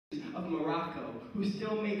of Morocco who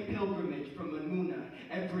still make pilgrimage from Lamuna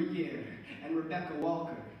every year, and Rebecca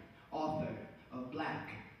Walker, author of Black,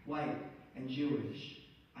 White, and Jewish.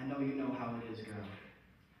 I know you know how it is, girl.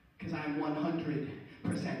 Because I'm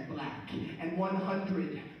 100% black and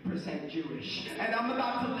 100% Jewish. And I'm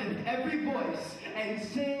about to lift every voice and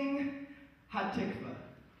sing Hatikva.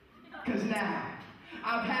 Because now,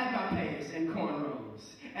 I've had my payas and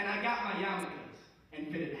cornrows, and I got my yarmulkes and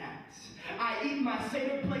fitted hats. I eat my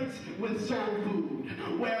Seder plates with soul food,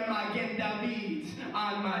 wear my Gen Davids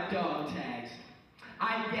on my dog tags.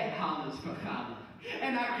 I get hollers for challah,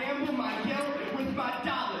 and I gamble my guilt with my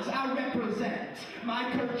dollars. I represent. My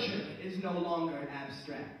culture is no longer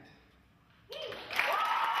abstract.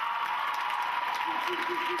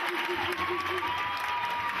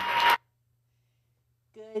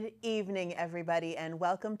 Good evening, everybody, and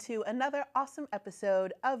welcome to another awesome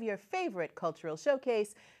episode of your favorite cultural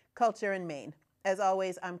showcase, Culture in Maine. As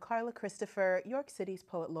always, I'm Carla Christopher, York City's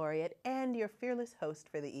Poet Laureate, and your fearless host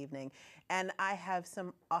for the evening, and I have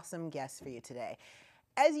some awesome guests for you today.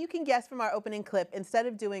 As you can guess from our opening clip, instead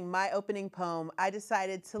of doing my opening poem, I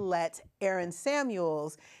decided to let Aaron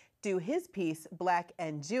Samuels do his piece, Black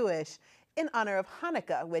and Jewish, in honor of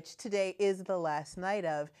Hanukkah, which today is the last night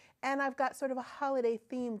of. And I've got sort of a holiday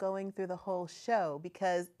theme going through the whole show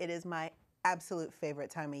because it is my absolute favorite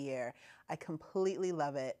time of year. I completely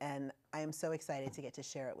love it, and I am so excited to get to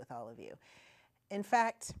share it with all of you. In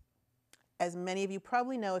fact, as many of you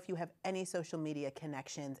probably know if you have any social media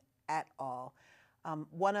connections at all,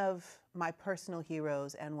 one of my personal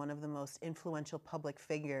heroes and one of the most influential public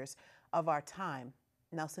figures of our time,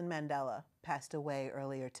 Nelson Mandela, passed away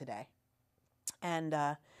earlier today. And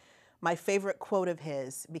my favorite quote of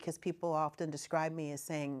his, because people often describe me as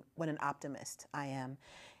saying what an optimist I am,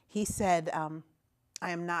 he said, I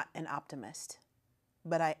am not an optimist,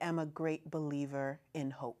 but I am a great believer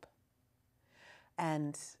in hope.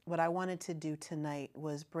 And what I wanted to do tonight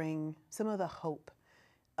was bring some of the hope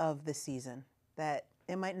of the season, that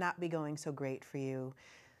it might not be going so great for you.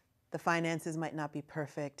 The finances might not be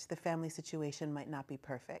perfect. The family situation might not be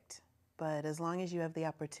perfect. But as long as you have the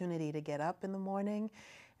opportunity to get up in the morning,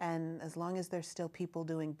 and as long as there's still people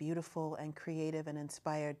doing beautiful and creative and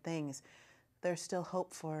inspired things, there's still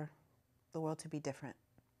hope for the world to be different.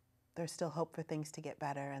 There's still hope for things to get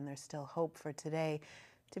better, and there's still hope for today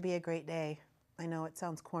to be a great day. I know it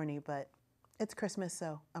sounds corny, but it's Christmas,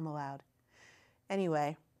 so I'm allowed.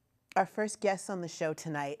 Anyway, our first guests on the show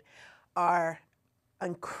tonight are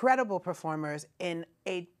incredible performers in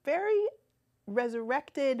a very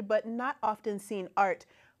resurrected but not often seen art,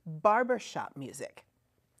 barbershop music.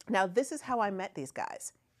 Now, this is how I met these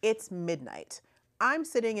guys. It's midnight. I'm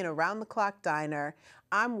sitting in a round-the-clock diner.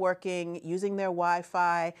 I'm working, using their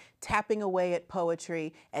Wi-Fi, tapping away at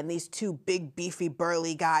poetry, and these two big, beefy,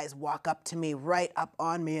 burly guys walk up to me, right up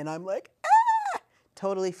on me, and I'm like, ah!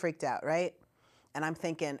 Totally freaked out, right? And I'm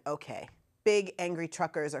thinking, okay, big, angry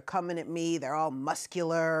truckers are coming at me. They're all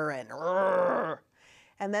muscular and rrr.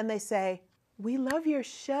 And then they say, we love your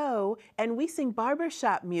show, and we sing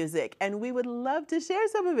barbershop music, and we would love to share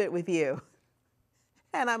some of it with you.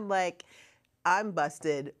 And I'm like, I'm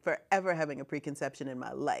busted for ever having a preconception in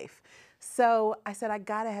my life. So I said, I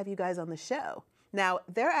gotta have you guys on the show. Now,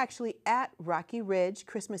 they're actually at Rocky Ridge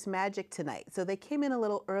Christmas Magic tonight. So they came in a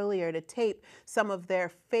little earlier to tape some of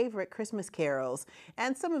their favorite Christmas carols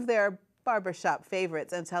and some of their barbershop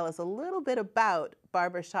favorites and tell us a little bit about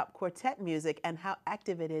barbershop quartet music and how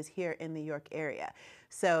active it is here in the York area.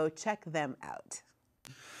 So check them out.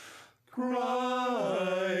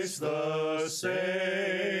 Christ the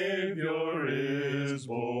Savior is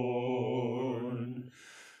born.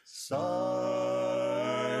 Silent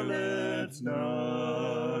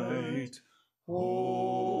night,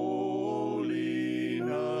 holy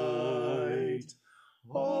night,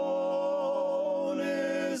 all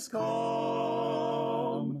is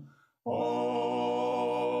calm,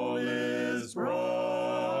 all is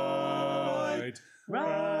bright,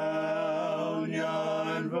 round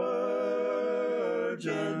yon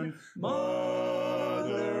virgin,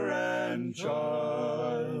 mother and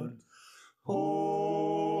child, holy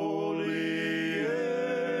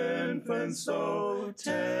infant, so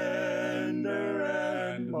tender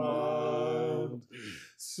and mild,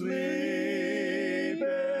 sleep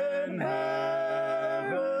in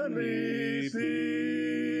heavenly peace,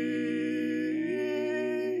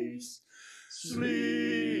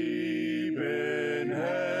 sleep in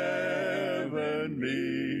heavenly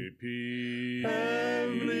peace,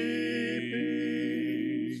 heavenly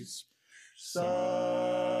peace.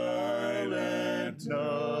 Silent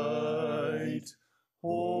night,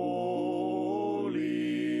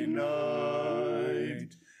 holy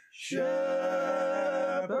night,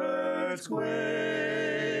 Shepherds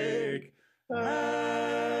quake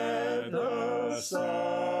at the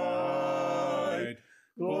sight.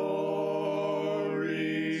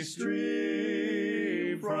 Glory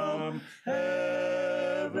stream from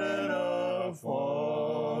heaven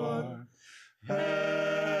afar.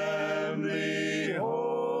 Heavenly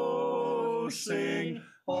hosts sing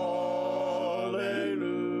hallelujah.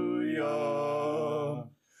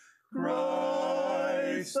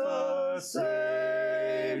 Christ the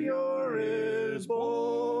Savior is born.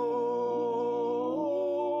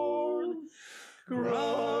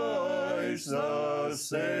 Christ the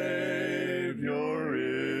Savior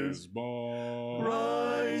is born.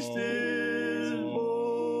 Christ is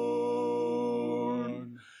born.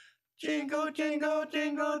 Jingle, jingle,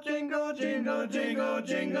 jingle, jingle, jingle, jingle,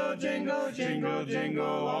 jingle, jingle, jingle,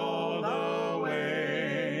 jingle all the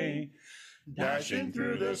way. Dashing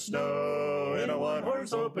through the snow in a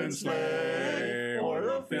one-horse open sleigh. O'er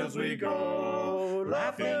the fields we go,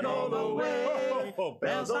 laughing all the way.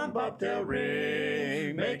 Bells on bobtail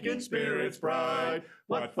ring, making spirits bright.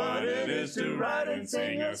 What fun it is to ride and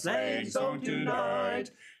sing a sleighing song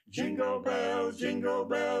tonight. Jingle bells,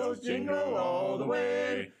 jingle all the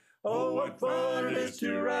way. Oh, what fun it is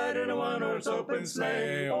to ride in a one-horse open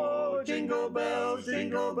sleigh. Oh, jingle bells,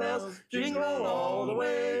 jingle all the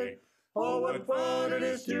way. Oh, what fun it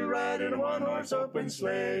is to ride in a one-horse open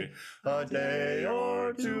sleigh. A day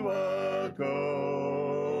or two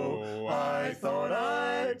ago, I thought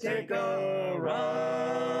I'd take a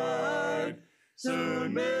ride.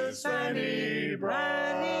 Soon Miss Fanny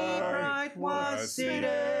Bright was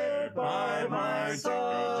seated by my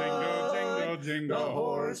side. Jingle, jingle, jingle. The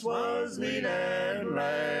horse was lean and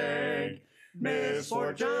lank.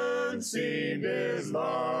 Misfortune seemed his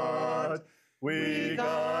lot. We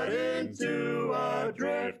got into a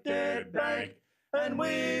drifted bank, and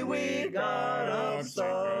we got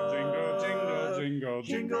upstart. Jingle,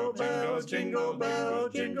 jingle, jingle, jingle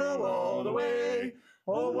bells, jingle all the way.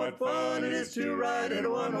 Oh, what fun it is to ride in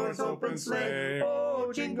a one-horse open sleigh.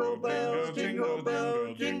 Oh, jingle bells,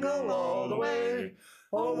 jingle all the way.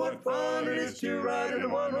 Oh, what fun it is to ride in a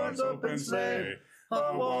one-horse open sleigh.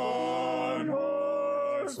 A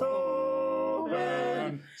one-horse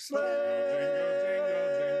open sleigh.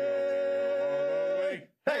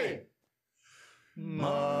 Hey!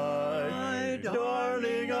 My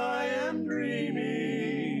darling, I am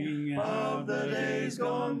dreaming of the days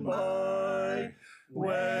gone by,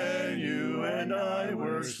 when you and I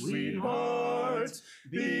were sweethearts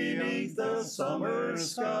beneath the summer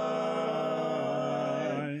sky.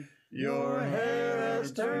 Your hair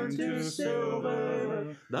has turned to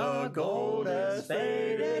silver, the gold has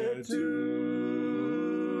faded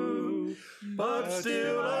too. But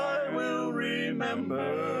still I will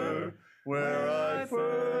remember where I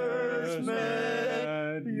first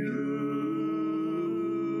met you.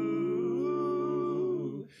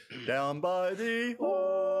 Down by the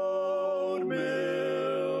old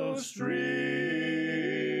mill stream,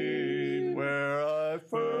 where I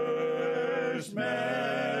first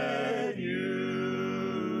met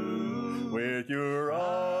you. With your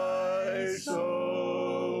eyes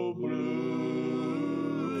so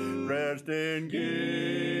blue, dressed in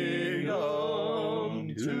gingham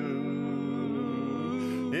too.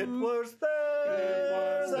 It was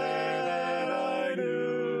there that I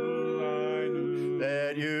knew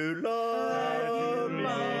that you loved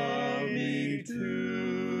me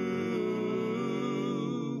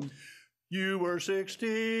too. You were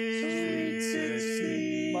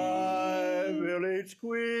 16, my village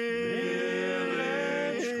queen,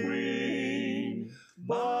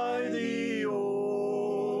 by the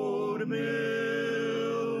old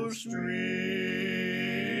mill stream,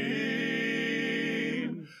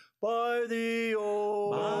 by the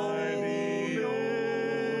old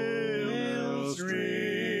mill stream.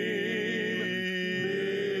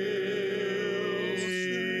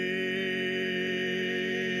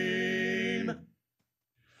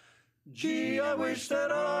 Gee, I wish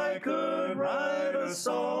that I could write a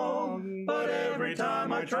song, but every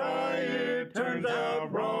time I try it turns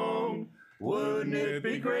out wrong. Wouldn't it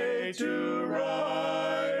be great to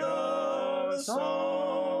write a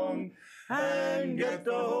song and get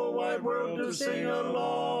the whole wide world to sing along?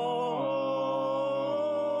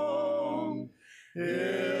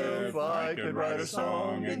 If I could write a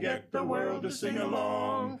song and get the world to sing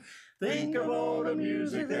along, think of all the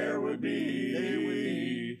music there would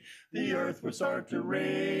be. The earth would start to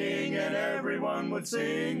ring and everyone would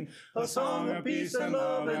sing a song of peace and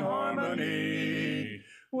love and harmony.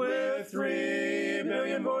 With 3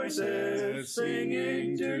 billion voices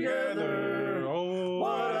singing together, oh,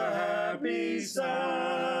 what a happy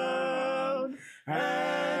sound.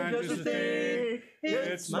 electricity.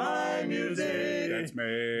 It's my music that's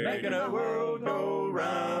making the world go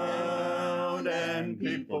round. And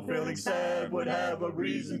people feeling sad would have a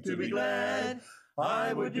reason to be glad.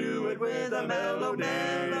 I would do it with a melody.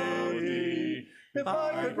 If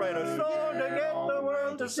I could write a song to get the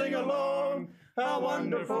world to sing along, how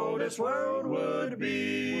wonderful this world would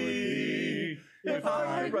be. If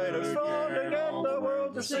I could write a song to get the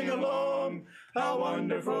world to sing along, how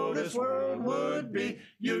wonderful this world would be.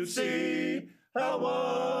 You'd see how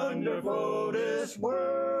wonderful this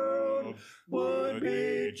world would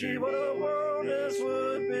be. Gee, what a world this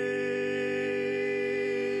would be.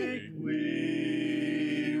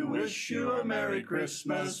 We wish you a Merry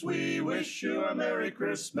Christmas. We wish you a Merry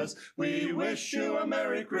Christmas. We wish you a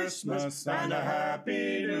Merry Christmas and a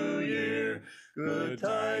Happy New Year. Good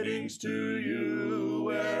tidings to you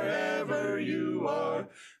wherever you are.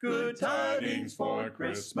 Good tidings for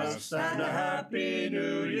Christmas and a Happy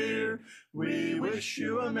New Year. We wish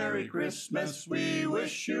you a Merry Christmas. We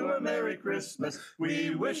wish you a Merry Christmas.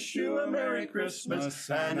 We wish you a Merry Christmas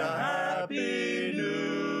and a Happy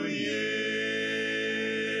New Year.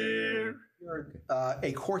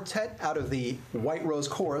 A quartet out of the White Rose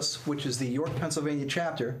Chorus, which is the York, Pennsylvania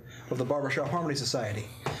chapter of the Barbershop Harmony Society.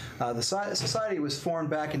 The society was formed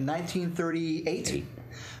back in 1938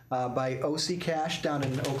 by O.C. Cash down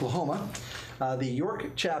in Oklahoma. The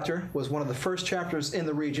York chapter was one of the first chapters in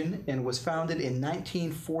the region and was founded in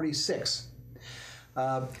 1946.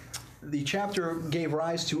 The chapter gave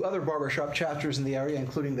rise to other barbershop chapters in the area,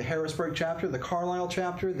 including the Harrisburg chapter, the Carlisle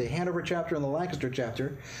chapter, the Hanover chapter, and the Lancaster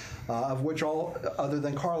chapter, of which all, other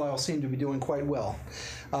than Carlisle, seem to be doing quite well.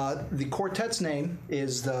 The quartet's name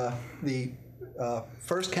is the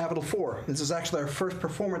First Capital Four. This is actually our first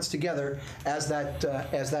performance together as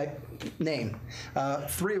that name.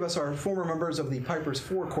 Three of us are former members of the Piper's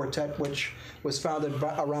Four Quartet, which was founded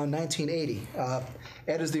around 1980.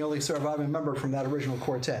 Ed is the only surviving member from that original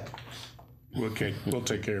quartet. Okay, we'll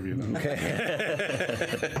take care of you then.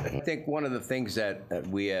 I think one of the things that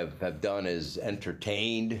we have done is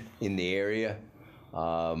entertained in the area.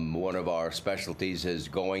 One of our specialties is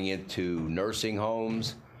going into nursing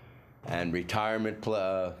homes and retirement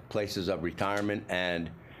places of retirement, and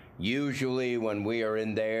usually when we are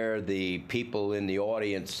in there, the people in the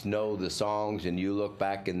audience know the songs, and you look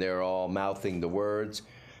back and they're all mouthing the words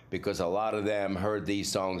because a lot of them heard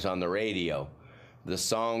these songs on the radio. The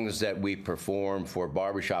songs that we perform for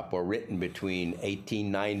Barbershop were written between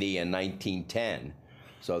 1890 and 1910.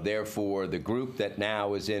 So therefore, the group that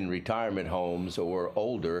now is in retirement homes or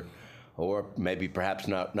older, or maybe perhaps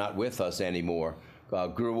not with us anymore,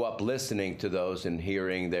 grew up listening to those and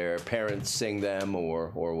hearing their parents sing them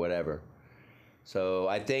or whatever. So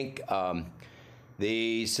I think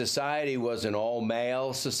the society was an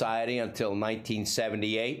all-male society until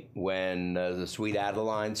 1978 when the Sweet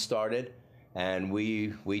Adeline started. And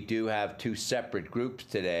we do have two separate groups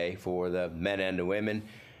today for the men and the women.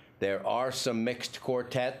 There are some mixed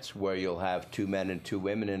quartets where you'll have 2 men and 2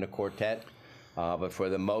 women in a quartet. But for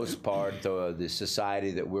the most part, the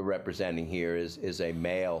society that we're representing here is a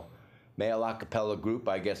male a cappella group.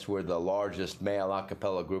 I guess we're the largest male a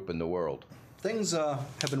cappella group in the world. Things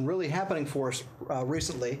have been really happening for us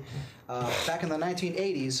recently. Back in the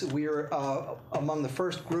 1980s, we were among the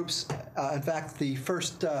first groups, in fact, the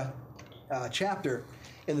first chapter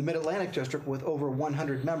in the Mid-Atlantic District with over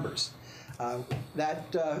 100 members.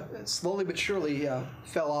 That slowly but surely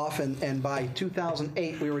fell off, and by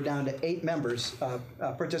 2008 we were down to 8 members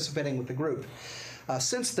participating with the group.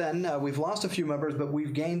 Since then, we've lost a few members, but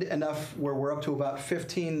we've gained enough where we're up to about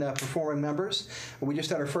 15 performing members. We just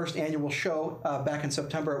had our first annual show back in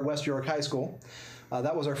September at West York High School.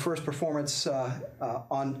 That was our first performance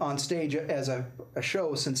on stage as a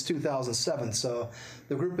show since 2007. So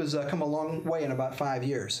the group has come a long way in about 5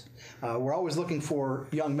 years. We're always looking for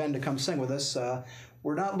young men to come sing with us.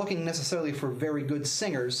 We're not looking necessarily for very good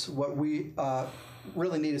singers. What we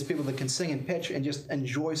really need is people that can sing and pitch and just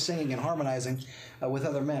enjoy singing and harmonizing with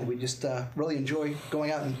other men. We just really enjoy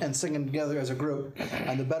going out and singing together as a group.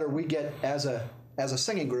 And the better we get as a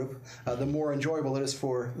singing group, the more enjoyable it is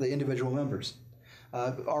for the individual members.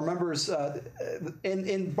 Our members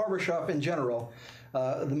in Barbershop in general,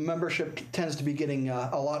 the membership tends to be getting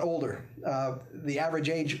a lot older. The average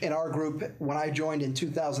age in our group when I joined in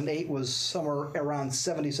 2008 was somewhere around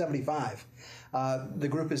 70, 75. The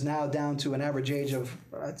group is now down to an average age of,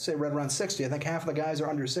 I'd say, right around 60. I think half of the guys are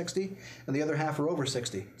under 60, and the other half are over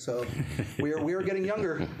 60. So we are getting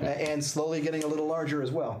younger and slowly getting a little larger as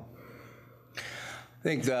well. I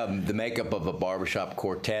think the makeup of a barbershop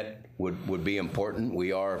quartet would be important.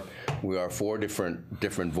 We are 4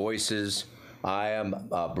 different voices. I am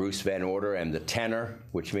Bruce Van Order. I'm the tenor,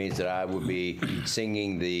 which means that I would be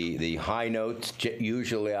singing the high notes.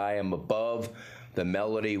 Usually I am above the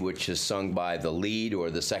melody, which is sung by the lead or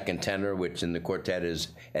the second tenor, which in the quartet is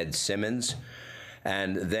Ed Simmons.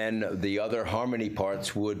 And then the other harmony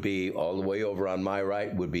parts would be, all the way over on my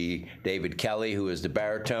right, would be David Kelly, who is the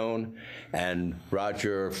baritone, and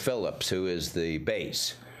Roger Phillips, who is the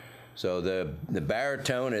bass. So the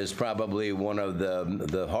baritone is probably one of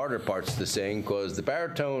the harder parts to sing, because the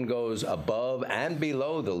baritone goes above and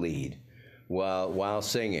below the lead while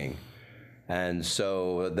singing. And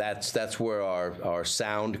so that's where our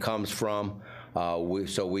sound comes from.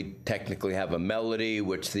 So we technically have a melody,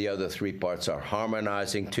 which the other three parts are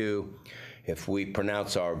harmonizing to. If we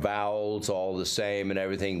pronounce our vowels all the same and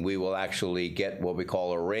everything, we will actually get what we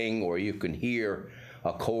call a ring, or you can hear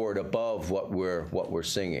a chord above what we're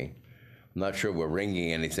singing. I'm not sure we're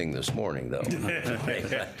ringing anything this morning, though.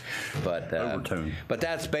 But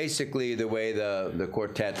that's basically the way the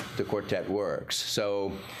quartet works.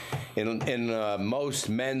 So in most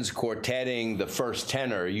men's quartetting, the first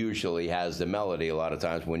tenor usually has the melody a lot of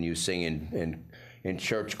times when you sing in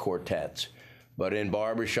church quartets. But in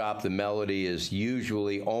barbershop, the melody is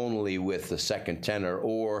usually only with the second tenor,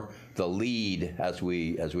 or the lead, as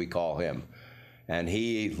we call him. And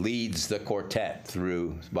he leads the quartet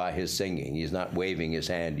through by his singing. He's not waving his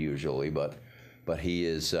hand usually, but he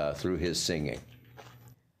is through his singing.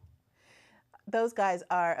 Those guys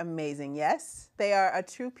are amazing, yes? They are a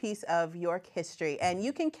true piece of York history, and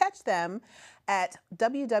you can catch them at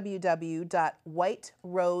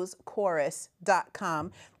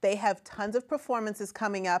www.whiterosechorus.com. They have tons of performances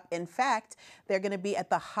coming up. In fact, they're going to be at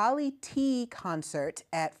the Holly Tea concert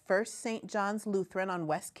at First St. John's Lutheran on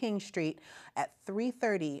West King Street at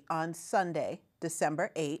 3:30 on Sunday,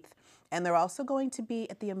 December 8th. And they're also going to be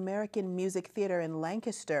at the American Music Theater in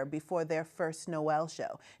Lancaster before their first Noel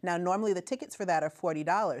show. Now, normally the tickets for that are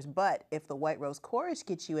 $40, but if the White Rose Chorus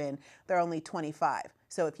gets you in, they're only $25.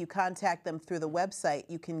 So if you contact them through the website,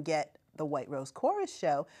 you can get the White Rose Chorus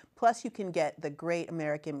show, plus you can get the Great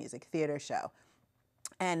American Music Theater show.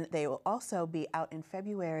 And they will also be out in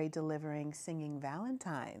February delivering Singing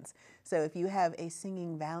Valentines. So if you have a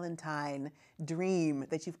Singing Valentine dream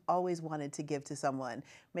that you've always wanted to give to someone,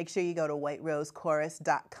 make sure you go to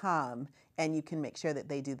whiterosechorus.com and you can make sure that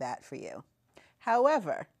they do that for you.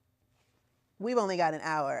 However, we've only got an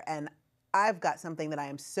hour, and I've got something that I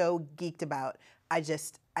am so geeked about, I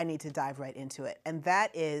need to dive right into it. And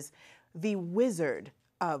that is the wizard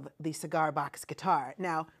of the cigar box guitar.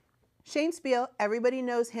 Now, Shane Spiel, everybody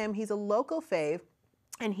knows him. He's a local fave,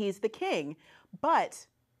 and he's the king. But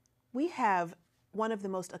we have one of the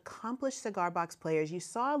most accomplished cigar box players. You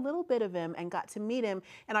saw a little bit of him and got to meet him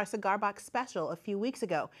in our cigar box special a few weeks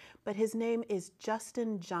ago. But his name is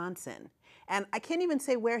Justin Johnson. And I can't even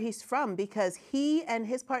say where he's from, because he and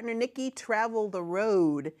his partner Nikki travel the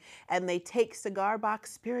road, and they take cigar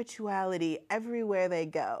box spirituality everywhere they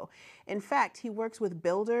go. In fact, he works with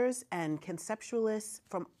builders and conceptualists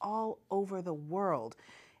from all over the world.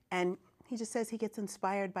 And he just says he gets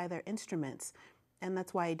inspired by their instruments, and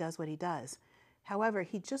that's why he does what he does. However,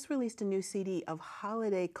 he just released a new CD of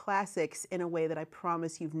holiday classics in a way that I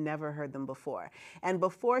promise you've never heard them before. And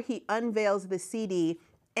before he unveils the CD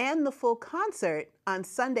and the full concert on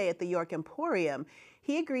Sunday at the York Emporium,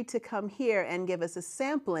 he agreed to come here and give us a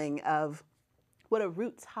sampling of what a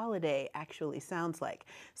roots holiday actually sounds like.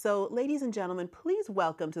 So, ladies and gentlemen, please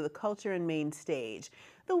welcome to the Culture and Main stage,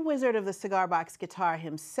 the wizard of the cigar box guitar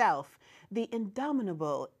himself, the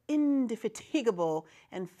indomitable, indefatigable,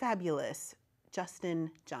 and fabulous Justin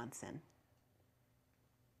Johnson.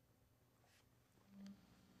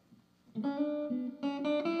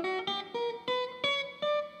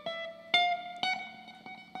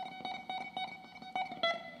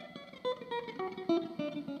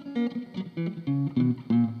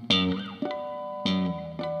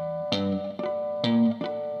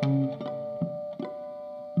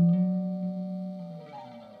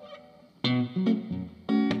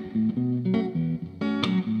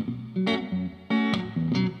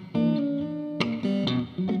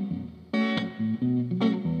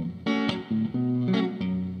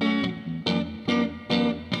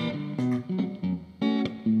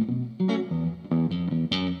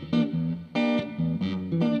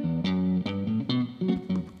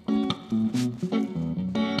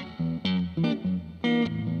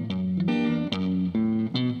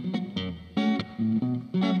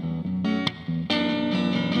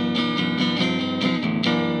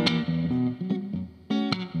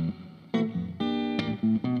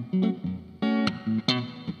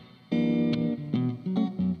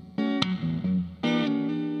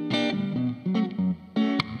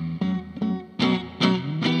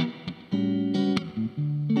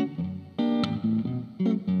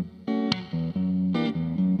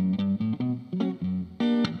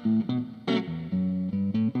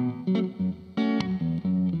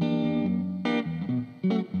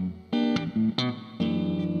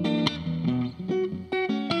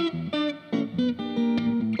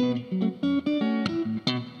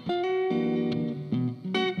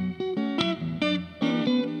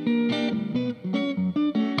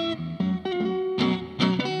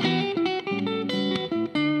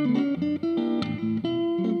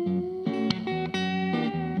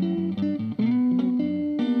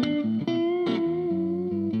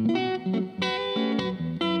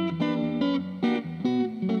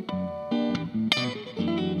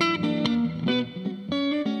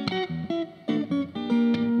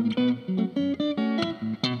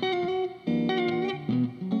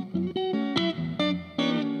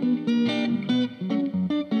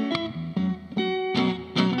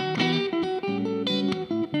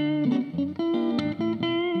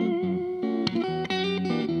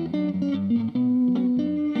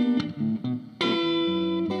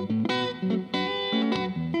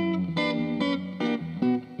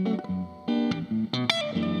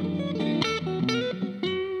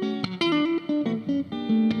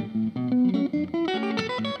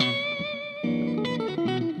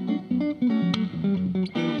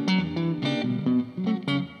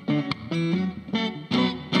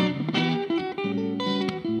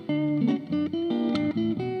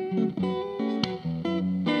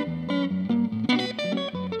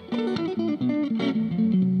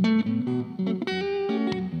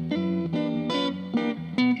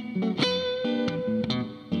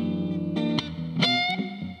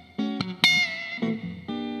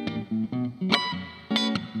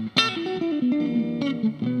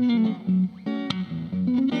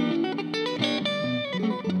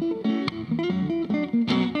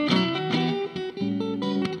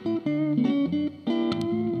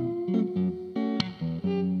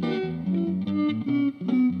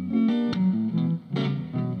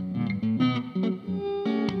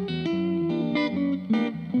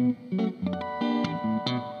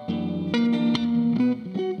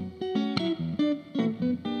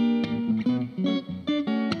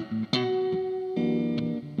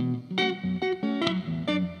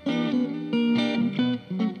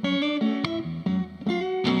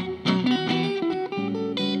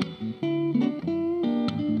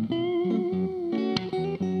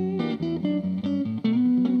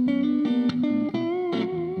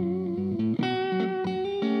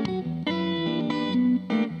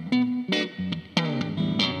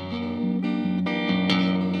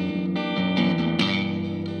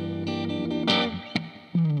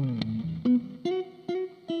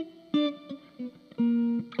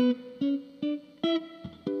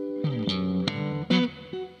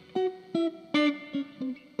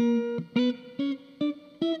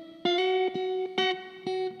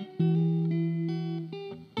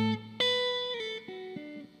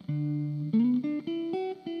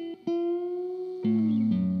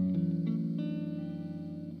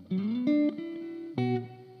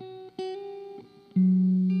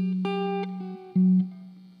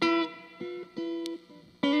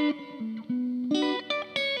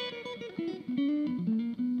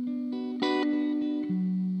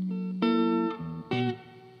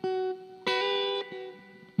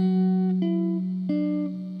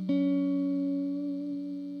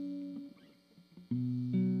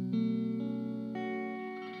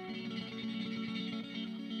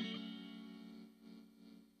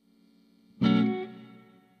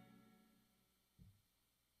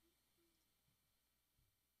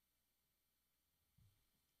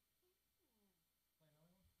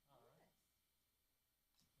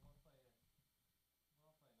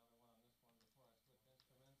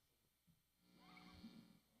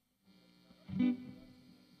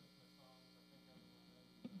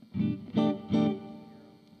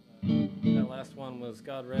 last one was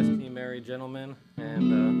God Rest Ye Merry Gentlemen,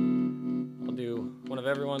 and I'll do one of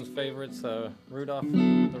everyone's favorites, Rudolph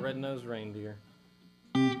the Red-Nosed Reindeer.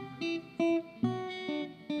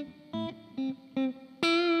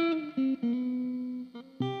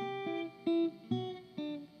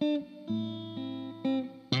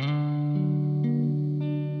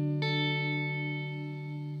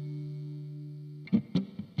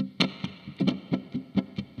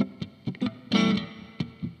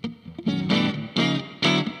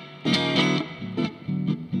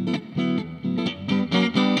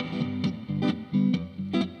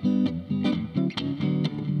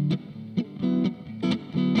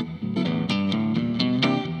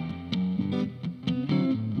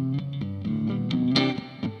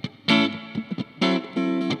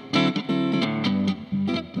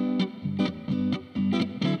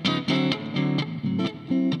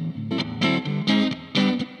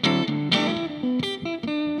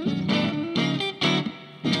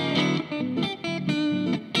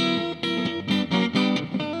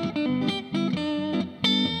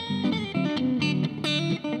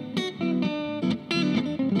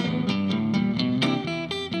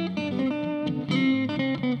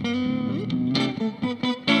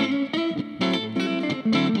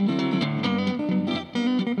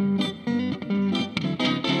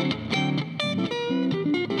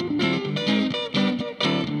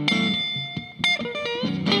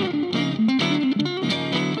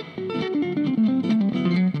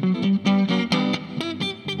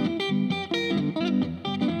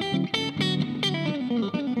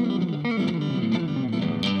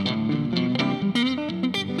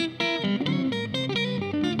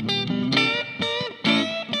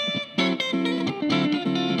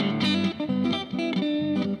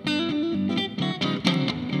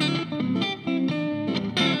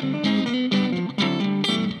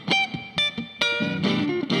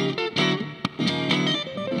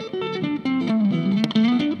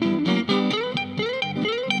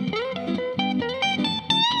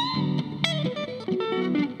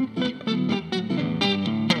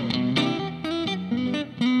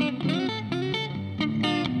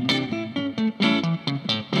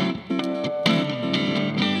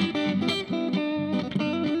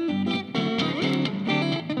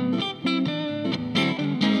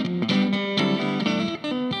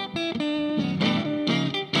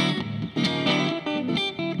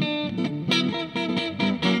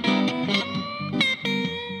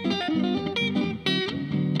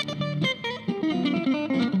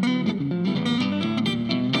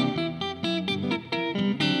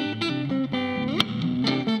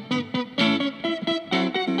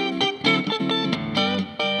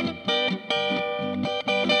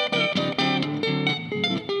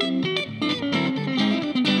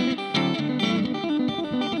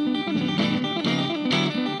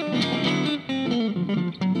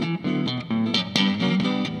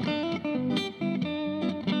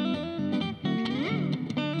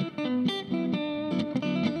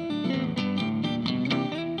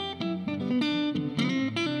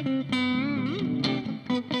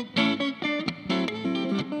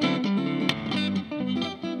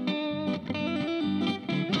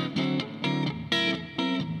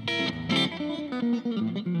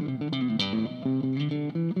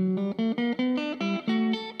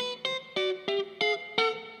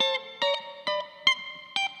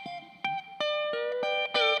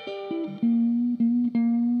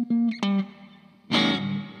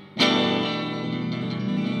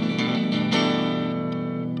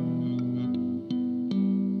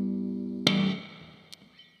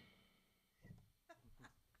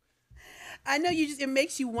 I know you just, it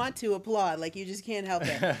makes you want to applaud. Like you just can't help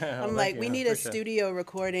it. I'm like, we need a studio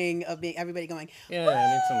recording of everybody going, yeah,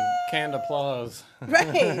 I need some canned applause.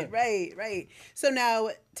 Right. So now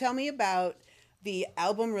tell me about the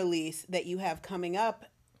album release that you have coming up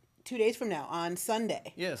 2 days from now on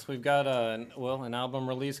Sunday. Yes, we've got an album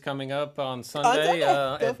release coming up on Sunday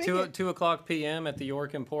at 2 o'clock p.m. at the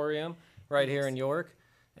York Emporium right here in York.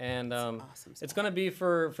 And awesome it's going to be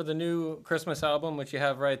for the new Christmas album, which you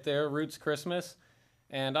have right there, Roots Christmas.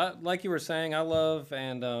 And I, like you were saying, I love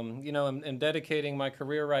and, I'm dedicating my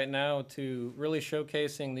career right now to really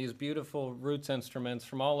showcasing these beautiful roots instruments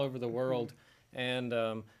from all over the world. And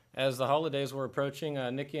as the holidays were approaching,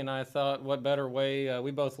 Nikki and I thought, what better way,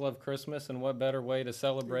 we both love Christmas, and what better way to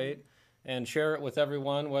celebrate and share it with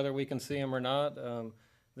everyone, whether we can see them or not,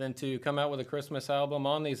 than to come out with a Christmas album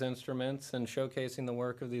on these instruments and showcasing the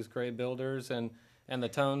work of these great builders and the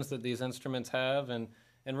tones that these instruments have, and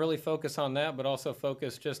really focus on that, but also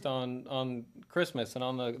focus just on Christmas and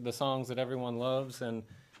on the songs that everyone loves, and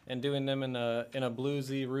doing them in a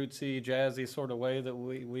bluesy, rootsy, jazzy sort of way that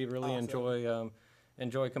we really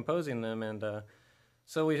enjoy composing them. And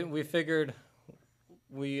so we figured.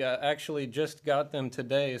 We actually just got them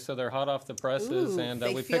today, so they're hot off the presses. Ooh, and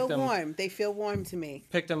they we feel picked them. Warm. They feel warm to me.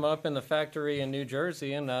 Picked them up in the factory in New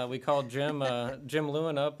Jersey, and we called Jim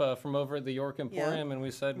Lewin up from over at the York Emporium, and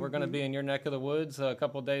we said we're going to be in your neck of the woods a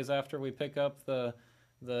couple days after we pick up the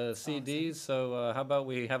CDs. So how about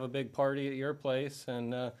we have a big party at your place and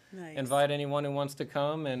Nice. invite anyone who wants to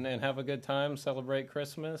come and have a good time, celebrate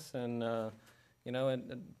Christmas, and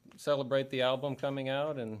and celebrate the album coming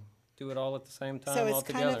out and do it all at the same time. So it's all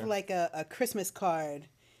kind together. of like a Christmas card.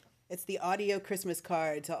 It's the audio Christmas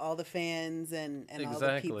card to all the fans and all the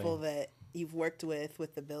Exactly. people that you've worked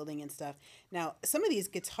with the building and stuff. Now, some of these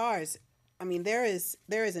guitars, I mean, there is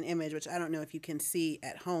an image, which I don't know if you can see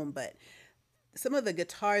at home, but some of the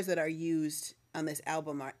guitars that are used on this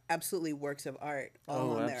album are absolutely works of art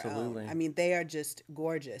all on absolutely. their own. I mean, they are just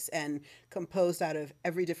gorgeous and composed out of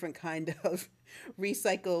every different kind of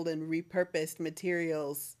recycled and repurposed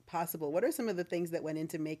materials possible. What are some of the things that went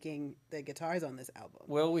into making the guitars on this album?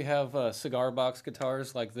 Well, we have cigar box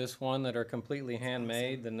guitars like this one that are completely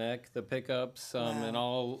handmade. Awesome. The neck, the pickups, and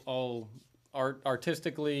all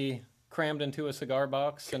artistically crammed into a cigar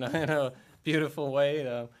box in a beautiful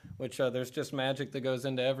way, which there's just magic that goes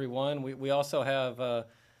into every one. We also have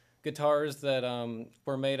guitars that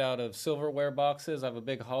were made out of silverware boxes. I have a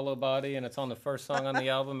big hollow body, and it's on the first song on the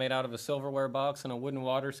album, made out of a silverware box and a wooden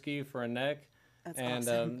water ski for a neck. That's and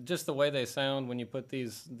awesome. Just the way they sound when you put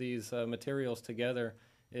these materials together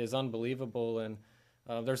is unbelievable. And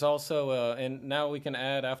there's also, and now we can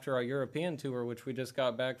add, after our European tour, which we just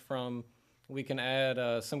got back from, we can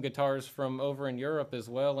add some guitars from over in Europe as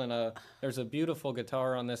well. And there's a beautiful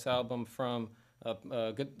guitar on this album from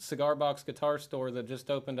a cigar box guitar store that just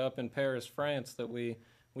opened up in Paris, France, that we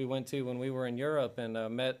went to when we were in Europe, and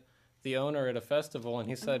met the owner at a festival, and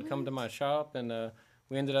he said, come to my shop. And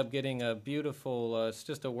we ended up getting a beautiful, it's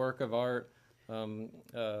just a work of art,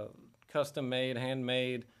 custom-made,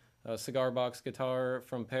 handmade cigar box guitar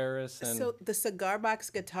from Paris. And so the cigar box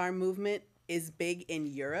guitar movement is big in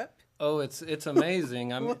Europe? Oh, it's amazing.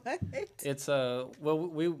 What? It's well,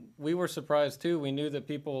 we were surprised too. We knew that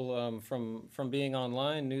people from being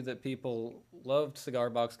online knew that people loved cigar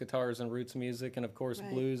box guitars and roots music, and of course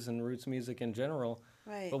blues and roots music in general.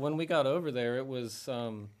 Right. But when we got over there, it was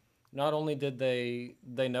not only did they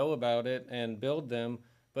know about it and build them,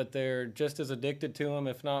 but they're just as addicted to them,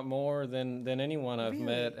 if not more, than anyone I've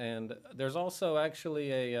met. And there's also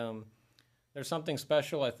actually there's something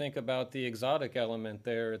special, I think, about the exotic element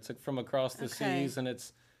there. It's from across the seas, and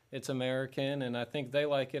it's American, and I think they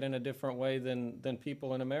like it in a different way than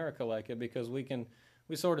people in America like it, because we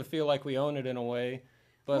sort of feel like we own it in a way.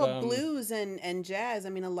 But, well, blues and jazz, I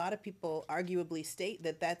mean, a lot of people arguably state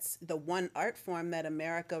that that's the one art form that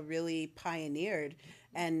America really pioneered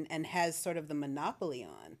and has sort of the monopoly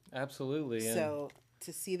on. Absolutely. So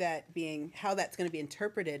to see that being, how that's going to be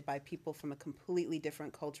interpreted by people from a completely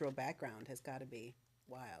different cultural background has got to be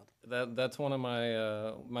wild. That's one of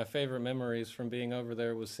my favorite memories from being over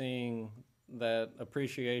there, was seeing that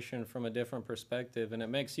appreciation from a different perspective, and it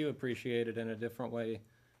makes you appreciate it in a different way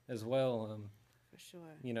as well. For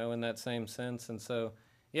sure. You know, in that same sense. And so,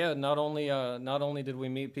 yeah, not only did we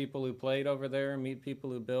meet people who played over there, meet people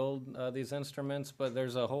who build these instruments, but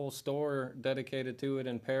there's a whole store dedicated to it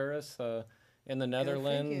in Paris, in the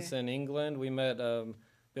Netherlands, and England. We met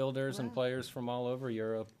builders and players from all over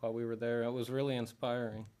Europe while we were there. It was really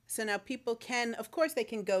inspiring. So now people can, of course, they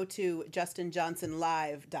can go to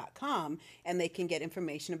justinjohnsonlive.com and they can get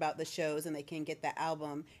information about the shows, and they can get the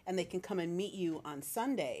album, and they can come and meet you on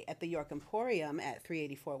Sunday at the York Emporium at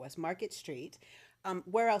 384 West Market Street.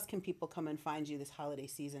 Where else can people come and find you this holiday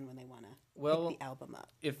season when they want to pick the album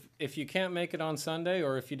up? If you can't make it on Sunday,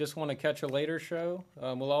 or if you just want to catch a later show,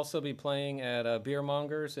 we'll also be playing at Beer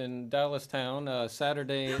Mongers in Dallastown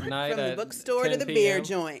Saturday night From the at bookstore 10 to the p.m. beer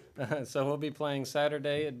joint. So we'll be playing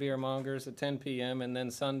Saturday at Beer Mongers at 10 p.m. and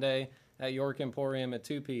then Sunday at York Emporium at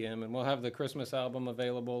 2 p.m. And we'll have the Christmas album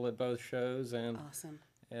available at both shows. And Awesome.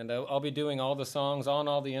 And I'll be doing all the songs on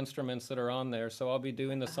all the instruments that are on there. So I'll be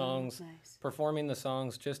doing the songs, nice. performing the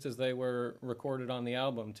songs just as they were recorded on the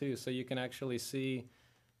album, too. So you can actually see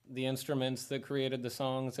the instruments that created the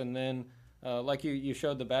songs. And then, like you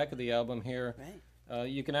showed the back of the album here,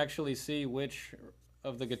 you can actually see which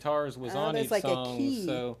of the guitars was on each like song. A key.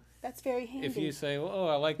 So that's very handy. if you say, well,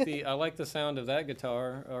 I like the sound of that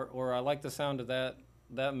guitar, or I like the sound of that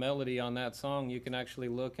melody on that song, you can actually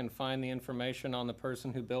look and find the information on the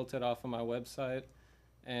person who built it off of my website,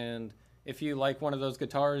 and if you like one of those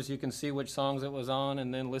guitars, you can see which songs it was on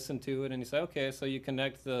and then listen to it, and you say, okay, so you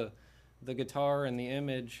connect the guitar and the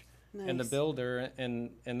image and the Nice. builder,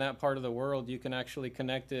 and in that part of the world, you can actually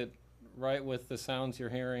connect it right with the sounds you're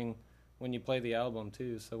hearing when you play the album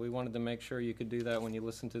too. So we wanted to make sure you could do that when you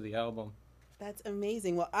listen to the album. That's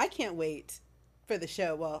amazing. Well, I can't wait for the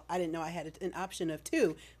show. Well, I didn't know I had an option of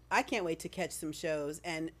two. I can't wait to catch some shows.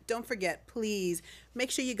 And don't forget, please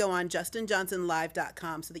make sure you go on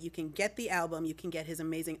justinjohnsonlive.com so that you can get the album, you can get his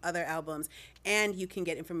amazing other albums, and you can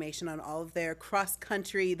get information on all of their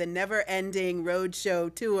cross-country, the never-ending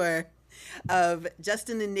roadshow tour of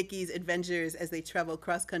Justin and Nikki's adventures as they travel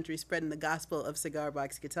cross-country spreading the gospel of cigar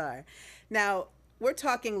box guitar. Now, we're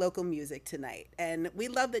talking local music tonight, and we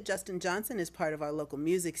love that Justin Johnson is part of our local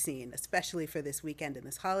music scene, especially for this weekend and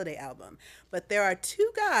this holiday album. But there are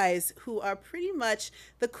two guys who are pretty much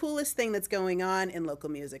the coolest thing that's going on in local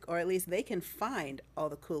music, or at least they can find all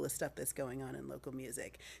the coolest stuff that's going on in local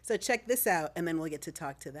music. So check this out, and then we'll get to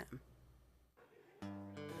talk to them.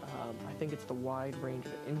 I think it's the wide range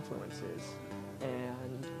of influences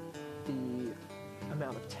and the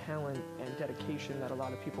amount of talent and dedication that a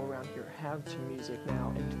lot of people around here have to music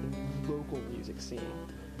now and to the local music scene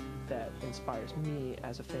that inspires me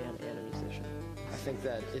as a fan and a musician. I think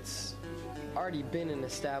that it's already been an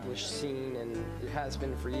established scene, and it has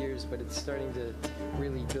been for years, but it's starting to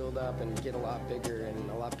really build up and get a lot bigger, and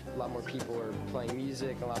a lot more people are playing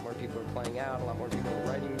music, a lot more people are playing out, a lot more people are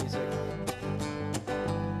writing music.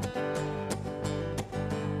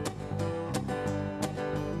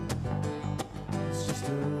 It's just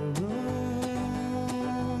a room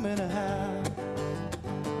and a half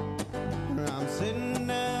where I'm sitting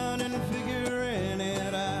down and figuring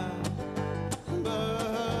it out.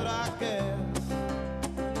 But I guess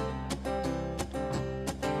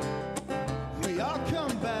we all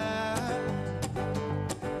come back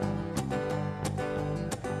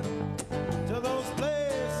to those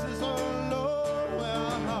places, oh Lord, where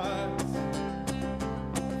our hearts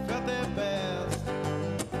felt their best.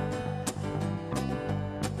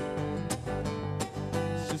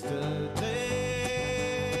 It's just a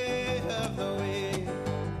day of the week,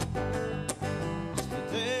 just a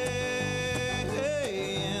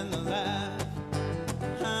day in the life.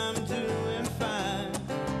 I'm doing fine.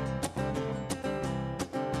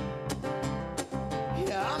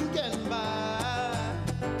 Yeah, I'm getting by.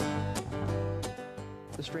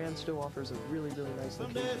 The Strand still offers a really, really nice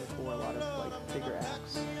location for a lot of bigger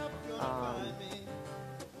acts.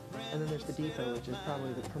 And then there's the Depot, which is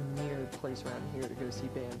probably the premier place around here to go see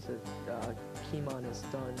bands that Kimon has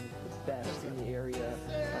done the best in the area,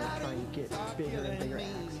 trying to get bigger and bigger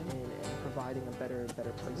acts in and providing a better and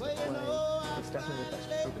better place to play. It's definitely the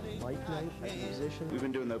best open mic night as a musician. We've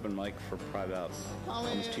been doing the open mic for probably about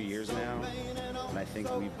almost 2 years now, and I think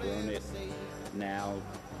we've grown it now.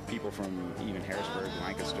 People from even Harrisburg,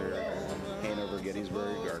 Lancaster, Hanover,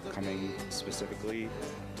 Gettysburg are coming specifically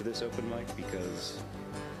to this open mic because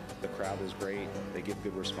the crowd is great. They give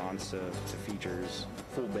good response to features.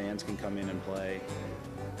 Full bands can come in and play.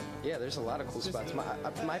 Yeah, there's a lot of cool spots.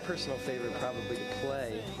 My personal favorite probably to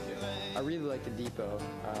play, I really like the Depot.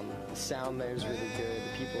 The sound there is really good.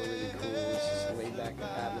 The people are really cool. It's just a laid-back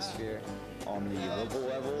atmosphere. On the local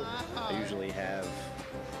level, I usually have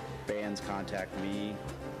bands contact me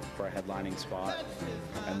for a headlining spot,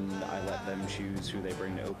 and I let them choose who they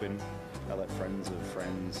bring to open. I let friends of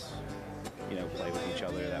friends, play with each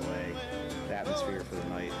other. That way, the atmosphere for the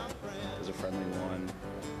night is a friendly one.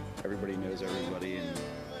 Everybody knows everybody, and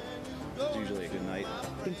it's usually a good night.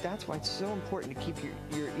 I think that's why it's so important to keep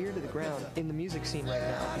your ear to the ground in the music scene right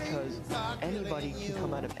now, because anybody can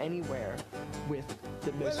come out of anywhere with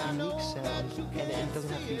the most unique sound, and it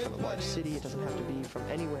doesn't have to be from a large city, it doesn't have to be from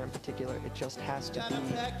anywhere in particular, it just has to be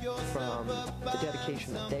from the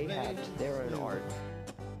dedication that they have to their own art.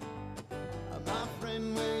 My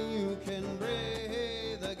friend, where you can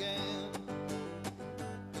breathe again.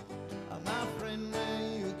 My friend, where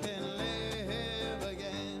you can live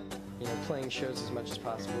again. Playing shows as much as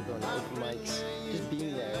possible, going to open mics, just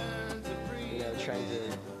being there, trying to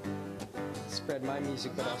spread my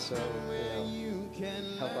music, but also,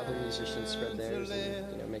 help other musicians spread theirs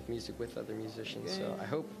and, make music with other musicians. So I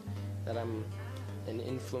hope that I'm an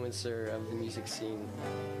influencer of the music scene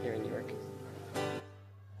here in New York.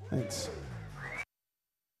 Thanks.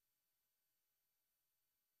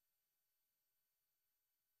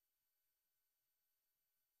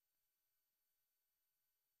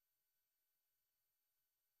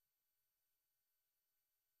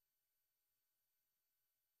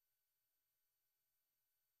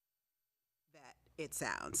 That it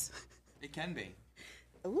sounds. It can be.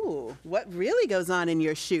 Ooh, what really goes on in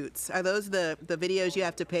your shoots? Are those the videos you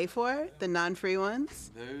have to pay for, the non-free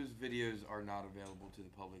ones? Those videos are not available to the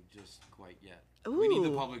public just quite yet. We need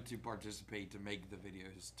the public to participate to make the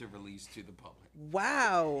videos to release to the public.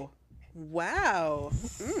 Wow. Wow.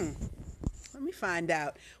 Let me find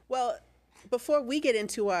out. Well, before we get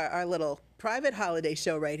into our little private holiday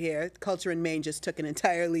show right here, Culture in Maine just took an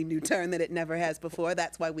entirely new turn that it never has before.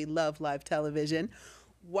 That's why we love live television.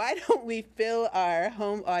 Why don't we fill our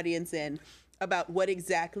home audience in about what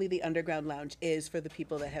exactly the Underground Lounge is for the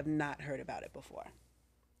people that have not heard about it before?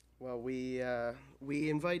 Well, we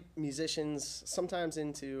invite musicians sometimes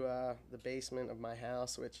into the basement of my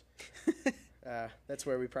house, which that's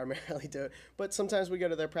where we primarily do it. But sometimes we go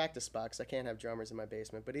to their practice spot 'cause I can't have drummers in my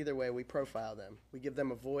basement. But either way, we profile them. We give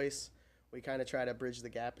them a voice. We kind of try to bridge the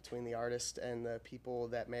gap between the artist and the people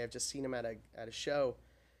that may have just seen them at a show.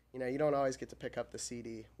 You know, you don't always get to pick up the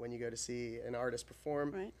CD when you go to see an artist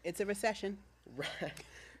perform. Right. It's a recession. Right.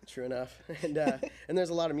 True enough. And there's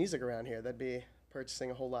a lot of music around here. That'd be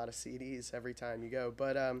purchasing a whole lot of CDs every time you go.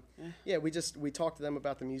 But yeah, we talk to them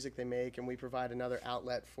about the music they make, and we provide another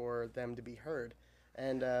outlet for them to be heard,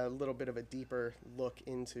 and a little bit of a deeper look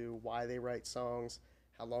into why they write songs,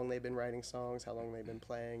 how long they've been writing songs, how long they've been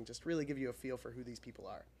playing, just really give you a feel for who these people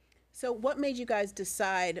are. So what made you guys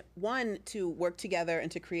decide, one, to work together and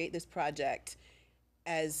to create this project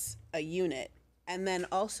as a unit? And then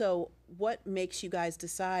also, what makes you guys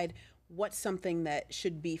decide what's something that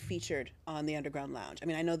should be featured on the Underground Lounge? I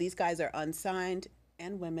mean, I know these guys are unsigned,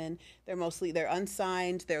 and women. They're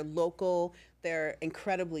unsigned, they're local, they're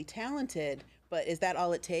incredibly talented, but is that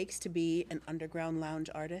all it takes to be an Underground Lounge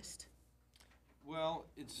artist? Well,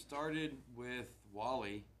 it started with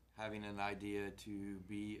Wally having an idea to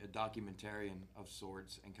be a documentarian of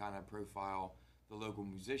sorts and kind of profile the local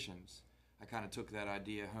musicians. I kind of took that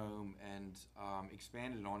idea home and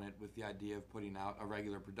expanded on it with the idea of putting out a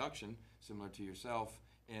regular production, similar to yourself,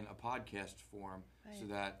 in a podcast form, so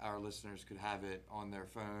that our listeners could have it on their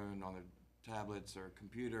phone, on their tablets or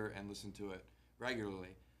computer, and listen to it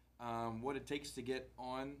regularly. What it takes to get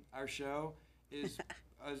on our show is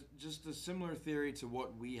just a similar theory to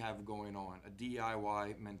what we have going on, a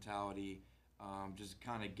DIY mentality, just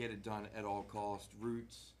kind of get it done at all cost,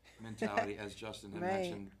 roots mentality, as Justin had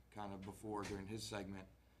mentioned kind of before during his segment.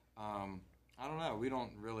 I don't know, we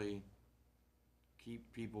don't really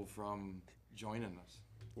keep people from joining us.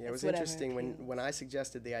 Yeah, it was interesting when I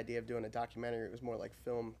suggested the idea of doing a documentary. It was more like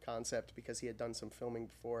film concept because he had done some filming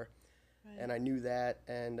before, and I knew that,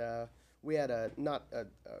 and we had not a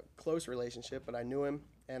close relationship, but I knew him,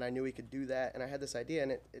 and I knew he could do that, and I had this idea,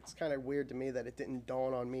 and it's kind of weird to me that it didn't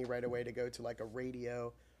dawn on me right away to go to like a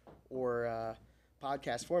radio or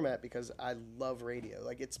podcast format, because I love radio.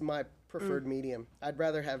 Like, it's my preferred medium. I'd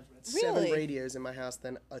rather have 7 radios in my house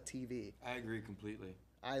than a TV. I agree completely.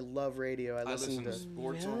 I love radio. I listen to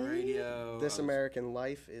sports on radio. This American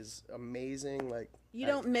Life is amazing. Like, you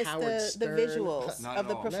don't miss the visuals of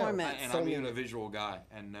the performance. No, and I'm even a visual guy,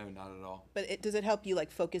 and no, not at all. But does it help you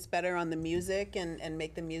like focus better on the music and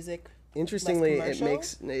make the music? Interestingly,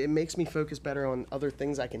 it makes me focus better on other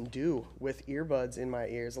things I can do with earbuds in my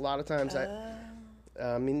ears. A lot of times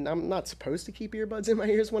I mean, I'm not supposed to keep earbuds in my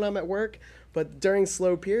ears when I'm at work, but during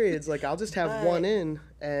slow periods, like, I'll just have one in,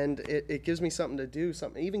 and it gives me something to do,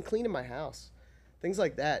 even cleaning my house. Things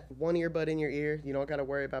like that. One earbud in your ear, you don't got to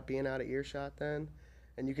worry about being out of earshot then,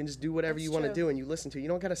 and you can just do whatever you want to do, and you listen to it. You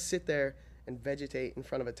don't got to sit there and vegetate in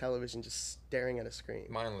front of a television just staring at a screen.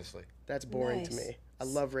 Mindlessly. That's boring to me. I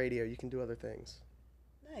love radio. You can do other things.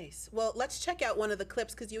 Nice. Well, let's check out one of the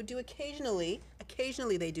clips, because you do occasionally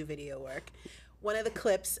they do video work. One of the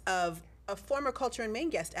clips of a former Culture in Maine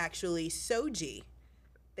guest, actually, Soji.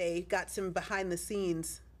 They got some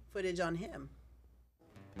behind-the-scenes footage on him.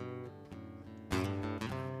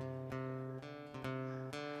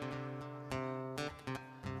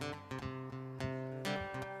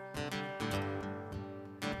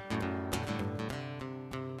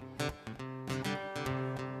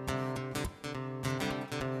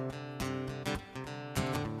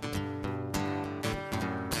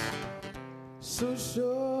 So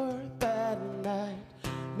short that night,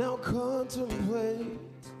 now contemplate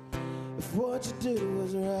if what you did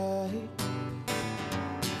was right.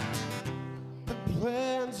 The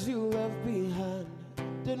plans you left behind,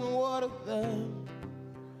 didn't water them,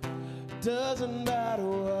 doesn't matter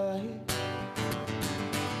why.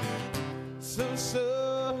 So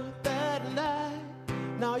short that night,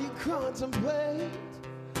 now you contemplate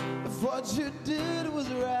if what you did was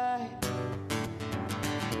right.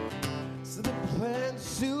 So the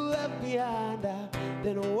plans you left behind, I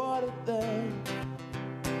didn't water them,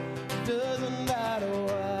 doesn't matter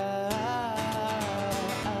what.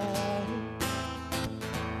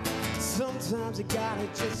 Sometimes you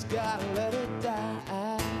just gotta let it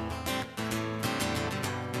die.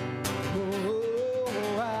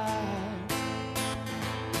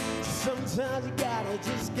 Sometimes you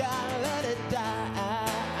just gotta let it die.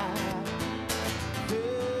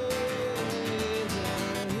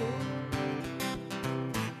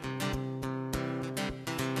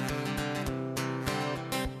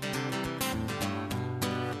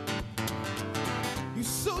 You're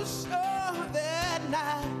so sure that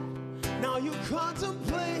night, now you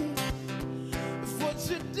contemplate if what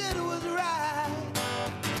you did was right.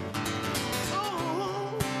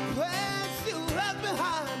 Oh, plans you left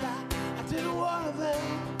behind, I didn't want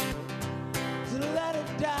them to let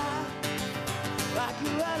it die like you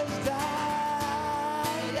let us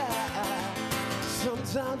die. Yeah.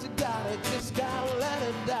 Sometimes you just gotta let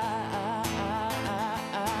it die.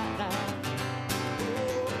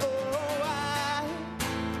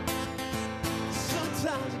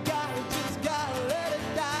 Sometimes you just gotta let it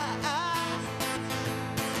die.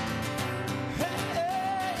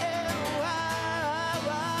 Hey,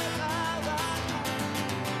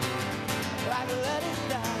 like let it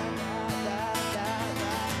die.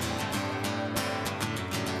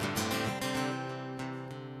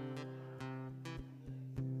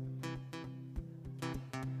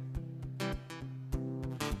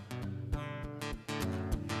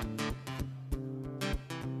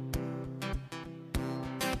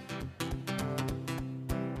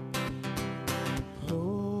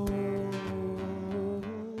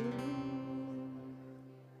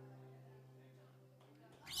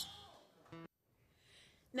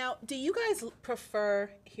 Now, do you guys prefer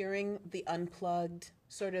hearing the unplugged,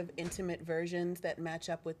 sort of intimate versions that match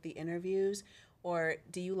up with the interviews? Or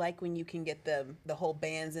do you like when you can get the whole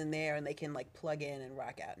bands in there and they can like plug in and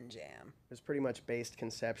rock out and jam? It's pretty much based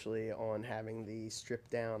conceptually on having the stripped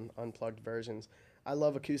down, unplugged versions. I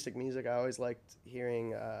love acoustic music. I always liked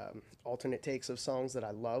hearing alternate takes of songs that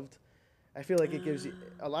I loved. I feel like it gives you,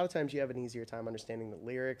 a lot of times you have an easier time understanding the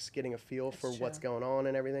lyrics, getting a feel for what's going on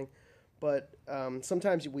and everything. But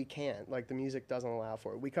sometimes we can't. Like, the music doesn't allow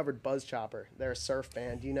for it. We covered Buzz Chopper. They're a surf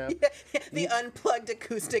band, you know? Yeah, the unplugged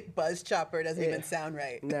acoustic Buzz Chopper doesn't even sound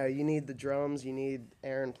right. No, you need the drums. You need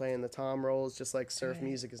Aaron playing the tom rolls, just like surf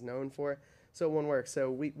music is known for. So it won't work.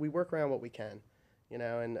 So we work around what we can, you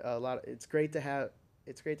know. And it's great to have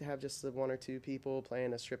just the one or two people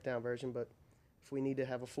playing a stripped down version. But if we need to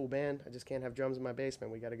have a full band, I just can't have drums in my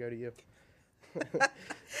basement. We got to go to you.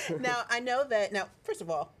 Now, I know that. Now, first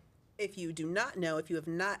of all, if you do not know, if you have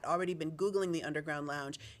not already been Googling the Underground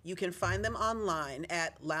Lounge, you can find them online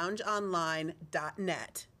at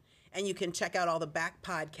loungeonline.net. And you can check out all the back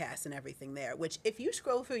podcasts and everything there, which if you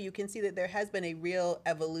scroll through, you can see that there has been a real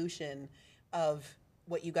evolution of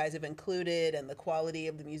what you guys have included and the quality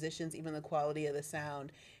of the musicians, even the quality of the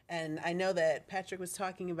sound. And I know that Patrick was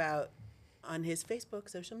talking about on his Facebook,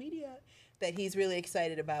 social media, that he's really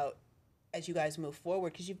excited about as you guys move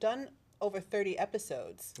forward, because you've done over 30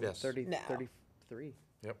 episodes. Yes. 33.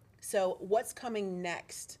 Yep. So what's coming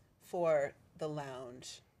next for the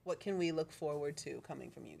lounge? What can we look forward to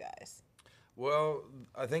coming from you guys? Well,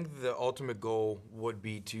 I think the ultimate goal would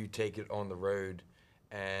be to take it on the road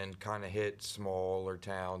and kind of hit smaller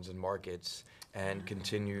towns and markets and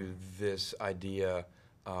continue this idea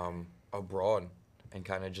abroad and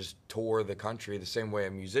kind of just tour the country the same way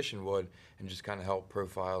a musician would and just kind of help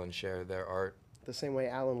profile and share their art. The same way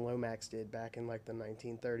Alan Lomax did back in like the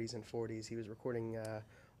 1930s and 40s. He was recording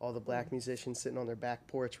all the black musicians sitting on their back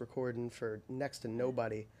porch recording for next to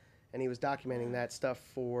nobody. And he was documenting that stuff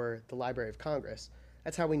for the Library of Congress.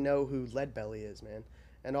 That's how we know who Leadbelly is, man.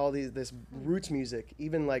 And all this roots music,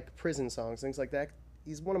 even like prison songs, things like that.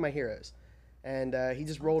 He's one of my heroes. And he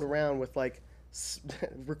just rolled around with like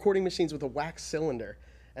recording machines with a wax cylinder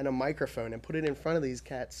and a microphone and put it in front of these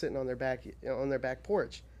cats sitting on their back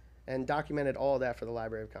porch. And documented all of that for the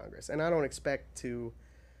Library of Congress. And I don't expect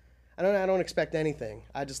anything.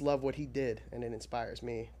 I just love what he did, and it inspires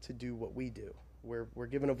me to do what we do. We're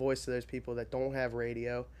giving a voice to those people that don't have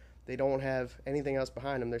radio. They don't have anything else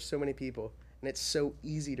behind them. There's so many people, and it's so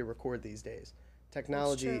easy to record these days.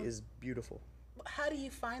 Technology is beautiful. How do you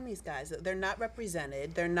find these guys? They're not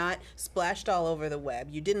represented. They're not splashed all over the web.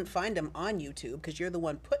 You didn't find them on YouTube because you're the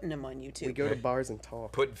one putting them on YouTube. We go to bars and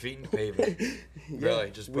talk. Putting feet in pavement. Really,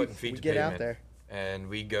 just putting feet to pavement. We get out there. And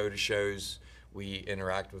we go to shows. We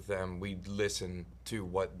interact with them. We listen to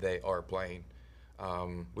what they are playing.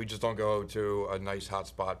 We just don't go to a nice hot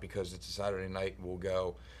spot because it's a Saturday night. We'll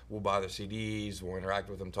buy their CDs. We'll interact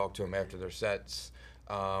with them, talk to them after their sets.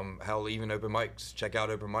 Hell, even open mics. Check out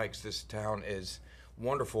open mics. This town is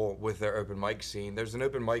wonderful with their open mic scene. There's an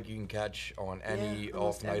open mic you can catch on any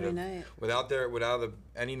off night.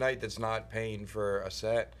 Any night that's not paying for a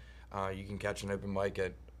set, you can catch an open mic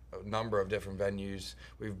at a number of different venues.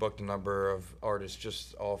 We've booked a number of artists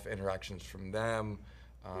just off interactions from them,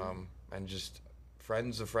 and just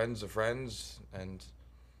friends of friends of friends. And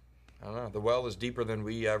I don't know, the well is deeper than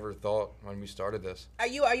we ever thought when we started this. Are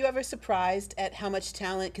you ever surprised at how much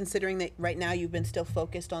talent, considering that right now you've been still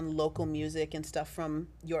focused on local music and stuff from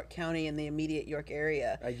York County and the immediate York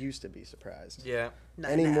area? I used to be surprised. Yeah.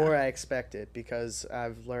 Not Anymore, now. I expect it because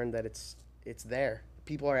I've learned that it's there.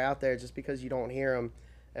 People are out there. Just because you don't hear them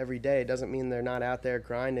every day doesn't mean they're not out there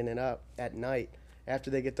grinding it up at night after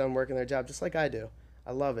they get done working their job, just like I do.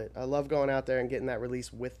 I love it. I love going out there and getting that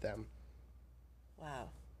release with them. Wow.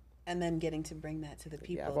 And then getting to bring that to the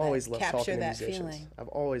people. Yeah, I've always that loved capture talking to that musicians. feeling. I've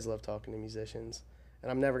always loved talking to musicians,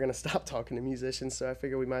 and I'm never going to stop talking to musicians, so I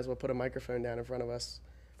figure we might as well put a microphone down in front of us,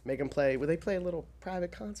 make them play. Well, they play a little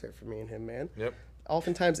private concert for me and him, man. Yep.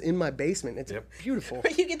 Oftentimes in my basement. It's beautiful.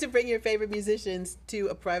 You get to bring your favorite musicians to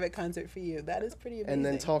a private concert for you. That is pretty amazing. And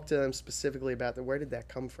then talk to them specifically about where did that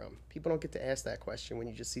come from. People don't get to ask that question when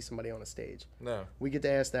you just see somebody on a stage. No. We get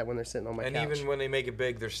to ask that when they're sitting on my couch. And even when they make it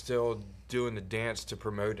big, they're still doing the dance to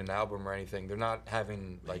promote an album or anything. They're not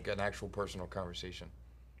having like an actual personal conversation.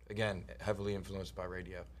 Again, heavily influenced by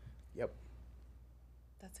radio. Yep.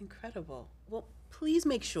 That's incredible. Well, please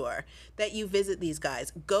make sure that you visit these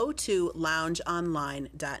guys. Go to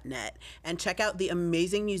loungeonline.net and check out the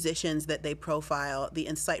amazing musicians that they profile, the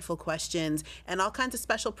insightful questions, and all kinds of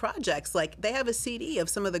special projects. Like they have a CD of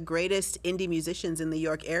some of the greatest indie musicians in the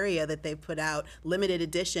York area that they've put out, limited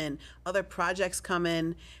edition, other projects come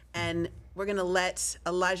in, and we're going to let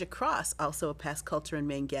Elijah Cross, also a past Culture in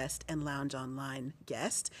Maine guest and Lounge Online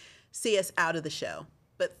guest, see us out of the show.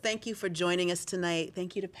 But thank you for joining us tonight.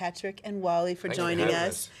 Thank you to Patrick and Wally for joining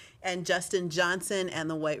us, and Justin Johnson and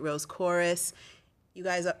the White Rose Chorus. You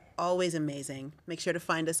guys are always amazing. Make sure to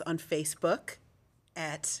find us on Facebook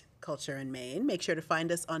at Culture in Maine. Make sure to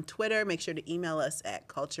find us on Twitter. Make sure to email us at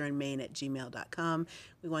cultureinmaine@gmail.com.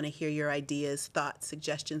 We want to hear your ideas, thoughts,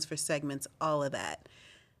 suggestions for segments, all of that.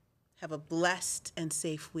 Have a blessed and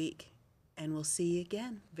safe week, and we'll see you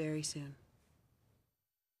again very soon.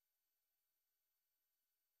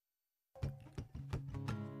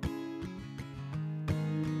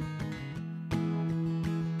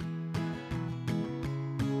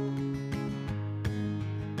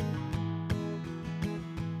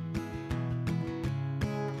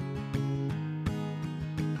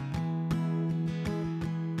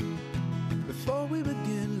 Before we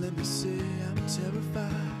begin, let me say I'm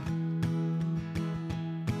terrified,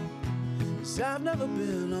 'cause I've never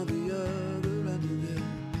been on the other end of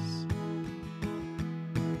this.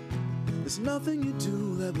 There's nothing you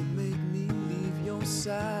do that would make me leave your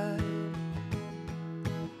side,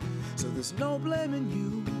 so there's no blaming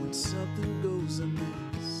you when something goes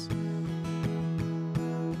amiss.